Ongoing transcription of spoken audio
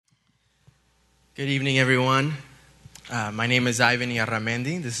Good evening, everyone. My name is Ivan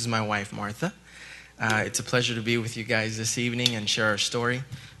Illarramendi. This is my wife, Martha. It's a pleasure to be with you guys this evening and share our story.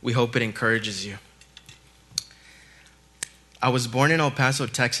 We hope it encourages you. I was born in El Paso,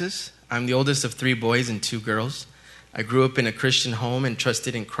 Texas. I'm the oldest of 3 boys and 2 girls. I grew up in a Christian home and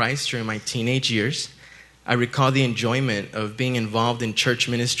trusted in Christ during my teenage years. I recall the enjoyment of being involved in church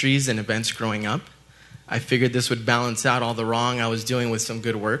ministries and events growing up. I figured this would balance out all the wrong I was doing with some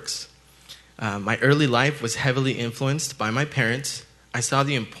good works. My early life was heavily influenced by my parents. I saw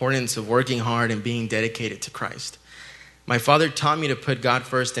the importance of working hard and being dedicated to Christ. My father taught me to put God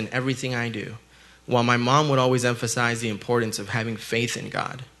first in everything I do, while my mom would always emphasize the importance of having faith in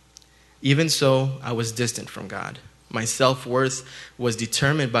God. Even so, I was distant from God. My self-worth was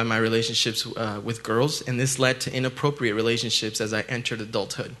determined by my relationships with girls, and this led to inappropriate relationships as I entered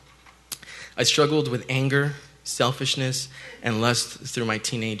adulthood. I struggled with anger, selfishness, and lust through my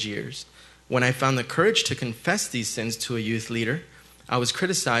teenage years. When I found the courage to confess these sins to a youth leader, I was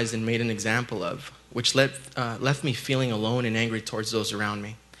criticized and made an example of, which left me feeling alone and angry towards those around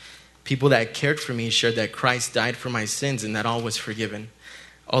me. People that cared for me shared that Christ died for my sins and that all was forgiven.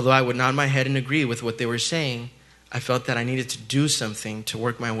 Although I would nod my head and agree with what they were saying, I felt that I needed to do something to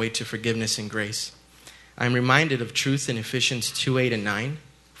work my way to forgiveness and grace. I am reminded of truth in Ephesians 2:8 and 9.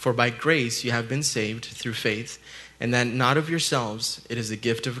 For by grace you have been saved through faith, and that not of yourselves, it is a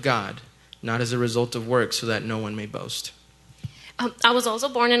gift of God, not as a result of work, so that no one may boast. I was also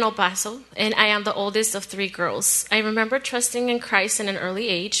born in El Paso, and I am the oldest of 3 girls. I remember trusting in Christ in an early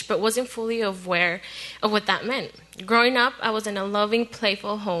age, but wasn't fully aware of what that meant. Growing up, I was in a loving,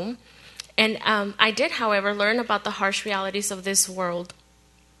 playful home, and I did, however, learn about the harsh realities of this world.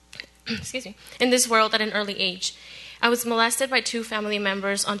 In this world at an early age. I was molested by 2 family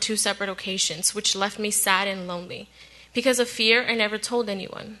members on 2 separate occasions, which left me sad and lonely. Because of fear, I never told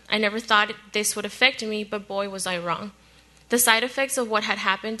anyone. I never thought this would affect me, but boy, was I wrong. The side effects of what had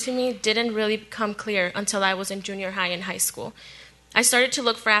happened to me didn't really become clear until I was in junior high and high school. I started to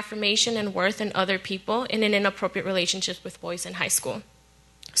look for affirmation and worth in other people and in inappropriate relationships with boys in high school.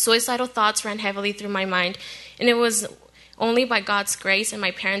 Suicidal thoughts ran heavily through my mind, and it was only by God's grace and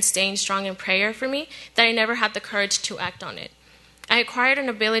my parents staying strong in prayer for me that I never had the courage to act on it. I acquired an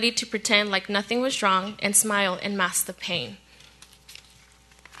ability to pretend like nothing was wrong and smile and mask the pain.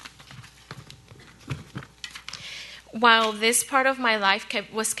 While this part of my life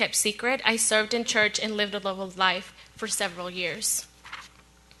was kept secret, I served in church and lived a level life for several years.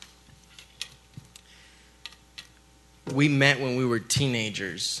 We met when we were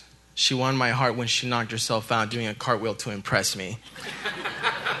teenagers. She won my heart when she knocked herself out doing a cartwheel to impress me.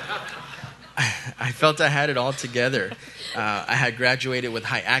 I felt I had it all together. I had graduated with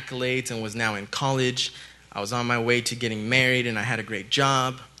high accolades and was now in college. I was on my way to getting married and I had a great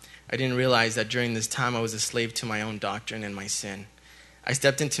job. I didn't realize that during this time I was a slave to my own doctrine and my sin. I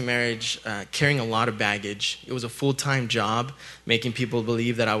stepped into marriage carrying a lot of baggage. It was a full-time job, making people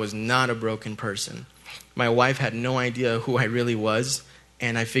believe that I was not a broken person. My wife had no idea who I really was,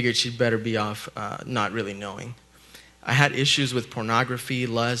 and I figured she'd better be off not really knowing. I had issues with pornography,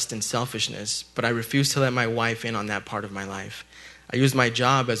 lust, and selfishness, but I refused to let my wife in on that part of my life. I used my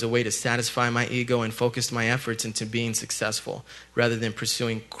job as a way to satisfy my ego and focused my efforts into being successful rather than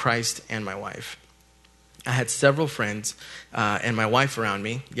pursuing Christ and my wife. I had several friends and my wife around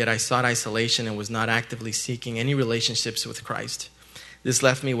me, yet I sought isolation and was not actively seeking any relationships with Christ. This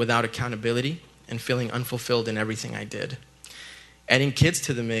left me without accountability and feeling unfulfilled in everything I did. Adding kids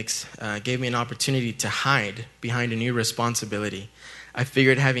to the mix gave me an opportunity to hide behind a new responsibility. I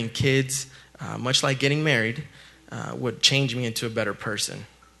figured having kids, much like getting married, would change me into a better person.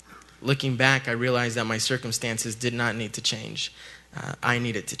 Looking back, I realized that my circumstances did not need to change. I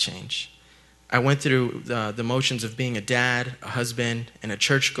needed to change. I went through the motions of being a dad, a husband, and a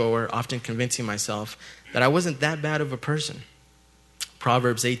churchgoer, often convincing myself that I wasn't that bad of a person.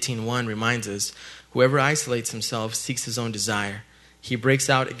 Proverbs 18:1 reminds us, whoever isolates himself seeks his own desire. He breaks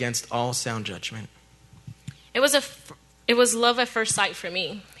out against all sound judgment. It was love at first sight for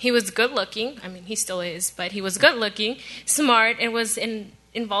me. He was good looking. I mean, he still is, but he was good looking, smart, and was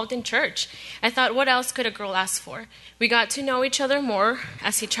involved in church. I thought, what else could a girl ask for? We got to know each other more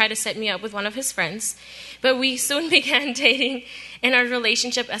as he tried to set me up with one of his friends. But we soon began dating, and our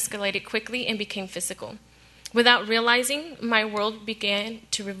relationship escalated quickly and became physical. Without realizing, my world began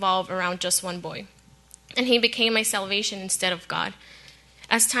to revolve around just one boy. And he became my salvation instead of God.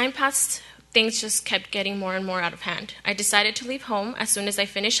 As time passed, things just kept getting more and more out of hand. I decided to leave home as soon as I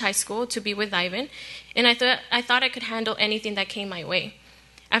finished high school to be with Ivan, and I thought I could handle anything that came my way.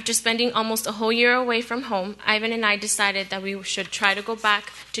 After spending almost a whole year away from home, Ivan and I decided that we should try to go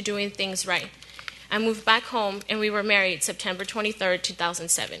back to doing things right. I moved back home, and we were married September 23rd,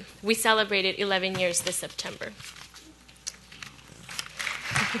 2007. We celebrated 11 years this September.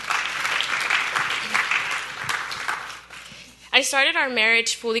 I started our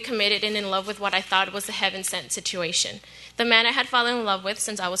marriage fully committed and in love with what I thought was a heaven-sent situation. The man I had fallen in love with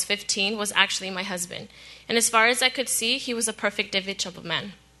since I was 15 was actually my husband. And as far as I could see, he was a perfect image of a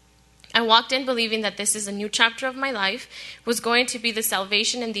man. I walked in believing that this is a new chapter of my life, was going to be the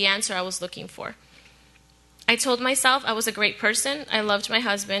salvation and the answer I was looking for. I told myself I was a great person, I loved my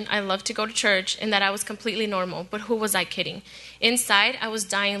husband, I loved to go to church, and that I was completely normal. But who was I kidding? Inside, I was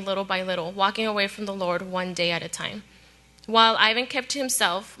dying little by little, walking away from the Lord one day at a time. While Ivan kept to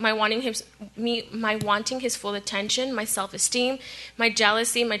himself, my wanting his full attention, my self-esteem, my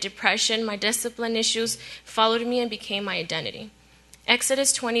jealousy, my depression, my discipline issues followed me and became my identity.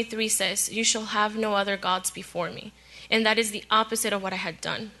 Exodus 23 says, "You shall have no other gods before me." And that is the opposite of what I had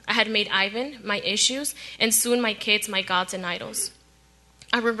done. I had made Ivan my issues, and soon my kids my gods and idols.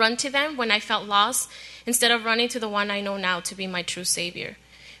 I would run to them when I felt lost, instead of running to the one I know now to be my true Savior.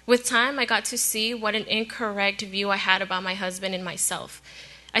 With time, I got to see what an incorrect view I had about my husband and myself.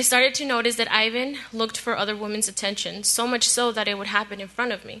 I started to notice that Ivan looked for other women's attention, so much so that it would happen in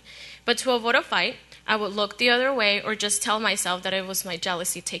front of me. But to avoid a fight, I would look the other way or just tell myself that it was my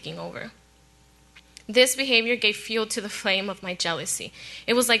jealousy taking over. This behavior gave fuel to the flame of my jealousy.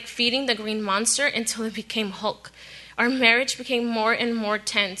 It was like feeding the green monster until it became Hulk. Our marriage became more and more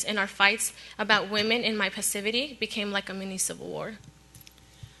tense, and our fights about women and my passivity became like a mini civil war.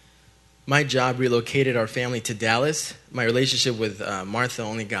 My job relocated our family to Dallas. My relationship with Martha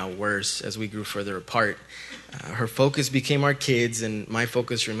only got worse as we grew further apart. Her focus became our kids, and my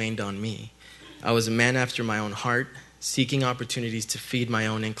focus remained on me. I was a man after my own heart, seeking opportunities to feed my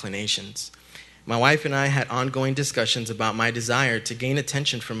own inclinations. My wife and I had ongoing discussions about my desire to gain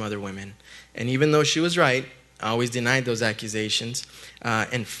attention from other women. And even though she was right, I always denied those accusations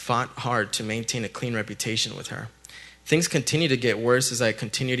and fought hard to maintain a clean reputation with her. Things continued to get worse as I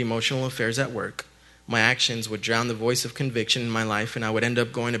continued emotional affairs at work. My actions would drown the voice of conviction in my life, and I would end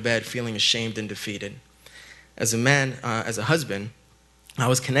up going to bed feeling ashamed and defeated. As a husband, I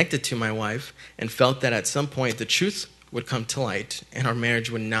was connected to my wife and felt that at some point the truth would come to light and our marriage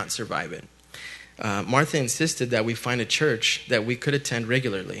would not survive it. Martha insisted that we find a church that we could attend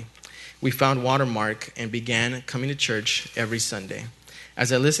regularly. We found Watermark and began coming to church every Sunday.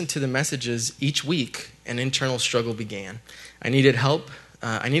 As I listened to the messages each week, an internal struggle began. I needed help.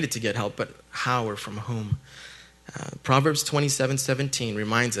 I needed to get help, but how or from whom? Proverbs 27:17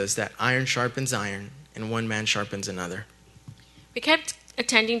 reminds us that iron sharpens iron and one man sharpens another. We kept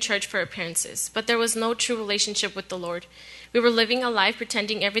attending church for appearances, but there was no true relationship with the Lord. We were living a life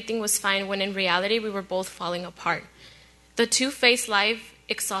pretending everything was fine when in reality we were both falling apart. The two-faced life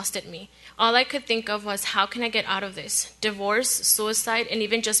exhausted me. All I could think of was, how can I get out of this? Divorce, suicide, and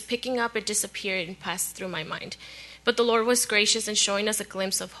even just picking up it disappeared and passed through my mind. But the Lord was gracious in showing us a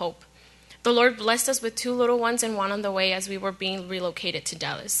glimpse of hope. The Lord blessed us with 2 little ones and one on the way as we were being relocated to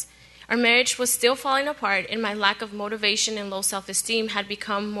Dallas. Our marriage was still falling apart, and my lack of motivation and low self-esteem had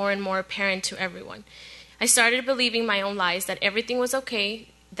become more and more apparent to everyone. I started believing my own lies, that everything was okay,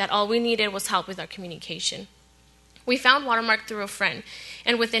 that all we needed was help with our communication. We found Watermark through a friend,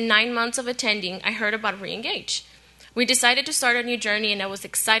 and within 9 months of attending, I heard about Reengage. We decided to start a new journey, and I was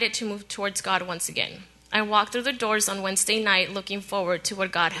excited to move towards God once again. I walked through the doors on Wednesday night looking forward to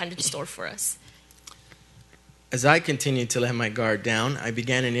what God had in store for us. As I continued to let my guard down, I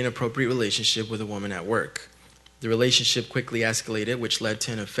began an inappropriate relationship with a woman at work. The relationship quickly escalated, which led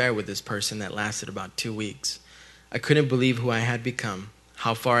to an affair with this person that lasted about 2 weeks. I couldn't believe who I had become,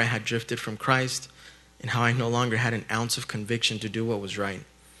 how far I had drifted from Christ, and how I no longer had an ounce of conviction to do what was right.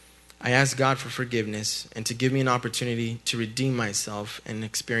 I asked God for forgiveness and to give me an opportunity to redeem myself and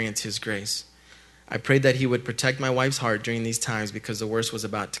experience His grace. I prayed that He would protect my wife's heart during these times because the worst was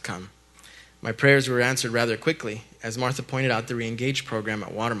about to come. My prayers were answered rather quickly. As Martha pointed out, the Reengage program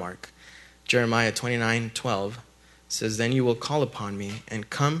at Watermark, Jeremiah 29:12, says, "Then you will call upon me and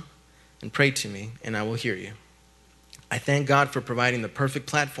come and pray to me, and I will hear you." I thank God for providing the perfect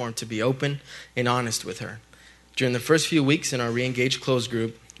platform to be open and honest with her. During the first few weeks in our Reengage closed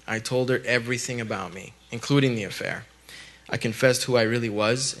group, I told her everything about me, including the affair. I confessed who I really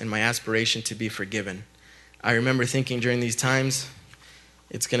was and my aspiration to be forgiven. I remember thinking during these times,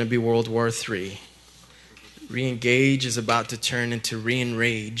 it's going to be World War III. Reengage is about to turn into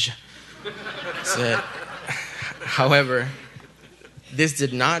re-enrage. However, this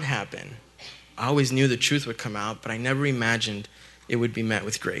did not happen. I always knew the truth would come out, but I never imagined it would be met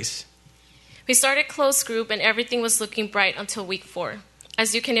with grace. We started closed group and everything was looking bright until week 4.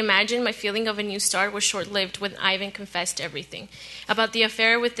 As you can imagine, my feeling of a new start was short-lived when Ivan confessed everything. About the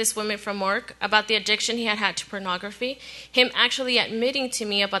affair with this woman from work, about the addiction he had had to pornography, him actually admitting to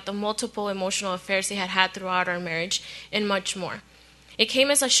me about the multiple emotional affairs he had had throughout our marriage, and much more. It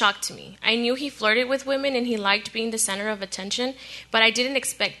came as a shock to me. I knew he flirted with women and he liked being the center of attention, but I didn't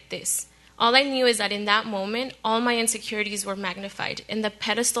expect this. All I knew is that in that moment, all my insecurities were magnified, and the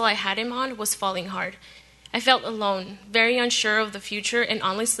pedestal I had him on was falling hard. I felt alone, very unsure of the future, and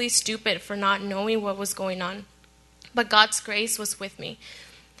honestly stupid for not knowing what was going on. But God's grace was with me.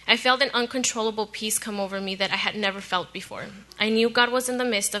 I felt an uncontrollable peace come over me that I had never felt before. I knew God was in the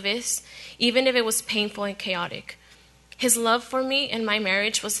midst of this, even if it was painful and chaotic. His love for me and my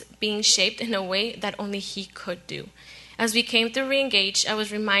marriage was being shaped in a way that only He could do. As we came to re-engage, I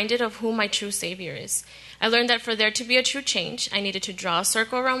was reminded of who my true Savior is. I learned that for there to be a true change, I needed to draw a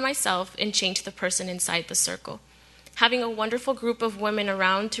circle around myself and change the person inside the circle. Having a wonderful group of women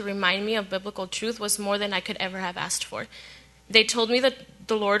around to remind me of biblical truth was more than I could ever have asked for. They told me that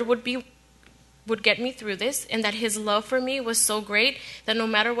the Lord would get me through this, and that His love for me was so great that no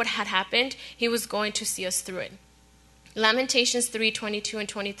matter what had happened, He was going to see us through it. Lamentations 3:22 and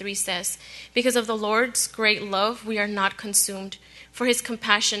 23 says, "Because of the Lord's great love, we are not consumed, for His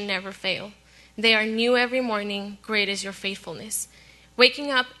compassion never fail. They are new every morning, great is your faithfulness."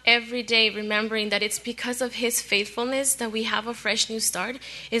 Waking up every day remembering that it's because of His faithfulness that we have a fresh new start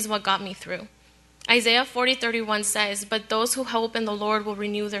is what got me through. Isaiah 40:31 says, "But those who hope in the Lord will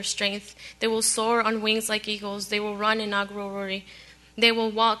renew their strength. They will soar on wings like eagles. They will run and not grow weary. They will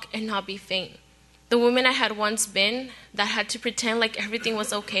walk and not be faint." The woman I had once been, that had to pretend like everything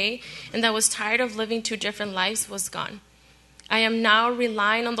was okay and that was tired of living two different lives, was gone. I am now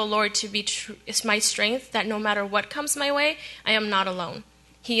relying on the Lord to be my strength, that no matter what comes my way, I am not alone.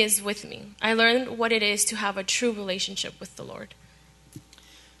 He is with me. I learned what it is to have a true relationship with the Lord.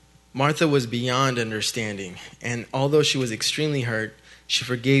 Martha was beyond understanding, and although she was extremely hurt, she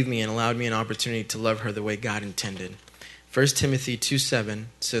forgave me and allowed me an opportunity to love her the way God intended. 1 Timothy 2:7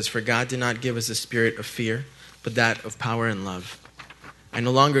 says, "For God did not give us a spirit of fear, but that of power and love." I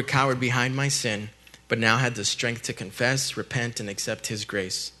no longer cowered behind my sin, but now had the strength to confess, repent, and accept His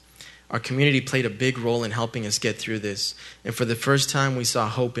grace. Our community played a big role in helping us get through this, and for the first time we saw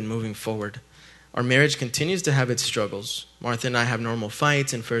hope in moving forward. Our marriage continues to have its struggles. Martha and I have normal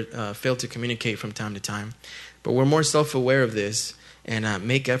fights and fail to communicate from time to time, but we're more self-aware of this and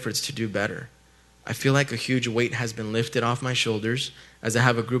make efforts to do better. I feel like a huge weight has been lifted off my shoulders as I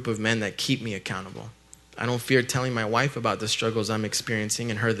have a group of men that keep me accountable. I don't fear telling my wife about the struggles I'm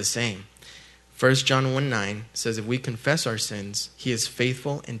experiencing and her the same. 1 John 1:9 says, "If we confess our sins, He is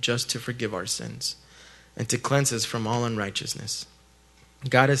faithful and just to forgive our sins and to cleanse us from all unrighteousness."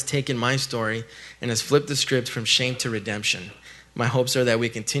 God has taken my story and has flipped the script from shame to redemption. My hopes are that we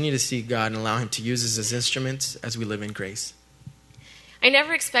continue to see God and allow Him to use us as instruments as we live in grace. I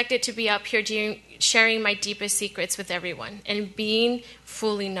never expected to be up here sharing my deepest secrets with everyone and being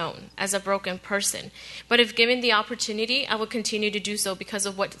fully known as a broken person. But if given the opportunity, I will continue to do so because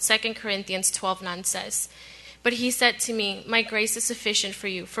of what 2 Corinthians 12:9 says. "But He said to me, 'My grace is sufficient for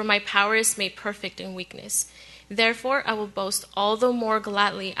you, for my power is made perfect in weakness.' Therefore, I will boast all the more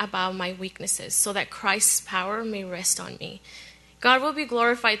gladly about my weaknesses, so that Christ's power may rest on me." God will be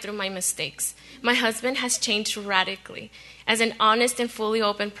glorified through my mistakes. My husband has changed radically as an honest and fully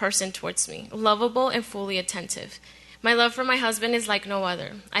open person towards me, lovable and fully attentive. My love for my husband is like no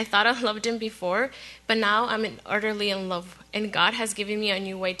other. I thought I loved him before, but now I'm utterly in love, and God has given me a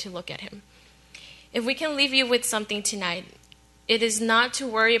new way to look at him. If we can leave you with something tonight, it is not to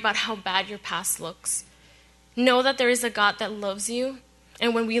worry about how bad your past looks. Know that there is a God that loves you,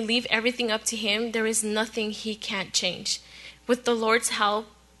 and when we leave everything up to Him, there is nothing He can't change. With the Lord's help,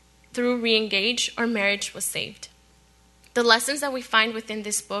 through re-engage, our marriage was saved. The lessons that we find within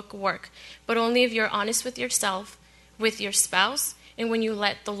this book work, but only if you're honest with yourself, with your spouse, and when you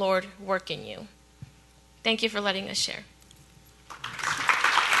let the Lord work in you. Thank you for letting us share.